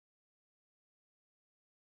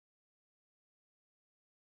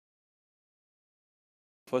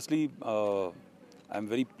Firstly, I'm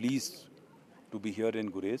very pleased to be here in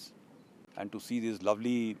Gurez and to see these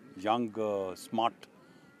lovely, young, smart,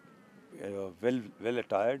 well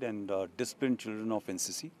attired and disciplined children of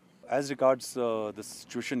NCC. As regards the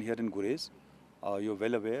situation here in Gurez, you're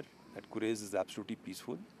well aware that Gurez is absolutely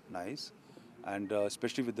peaceful, nice, and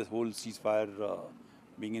especially with the whole ceasefire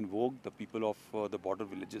being in vogue, the people of the border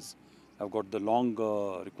villages have got the long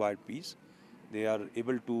required peace. They are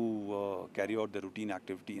able to carry out their routine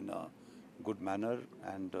activity in a good manner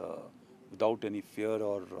and without any fear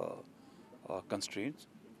or constraints.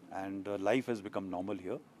 And life has become normal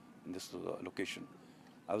here in this location.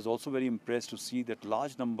 I was also very impressed to see that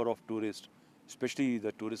large number of tourists, especially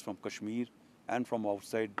the tourists from Kashmir and from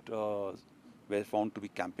outside, were found to be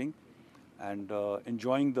camping and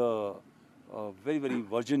enjoying the very, very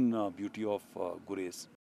virgin beauty of Gurez.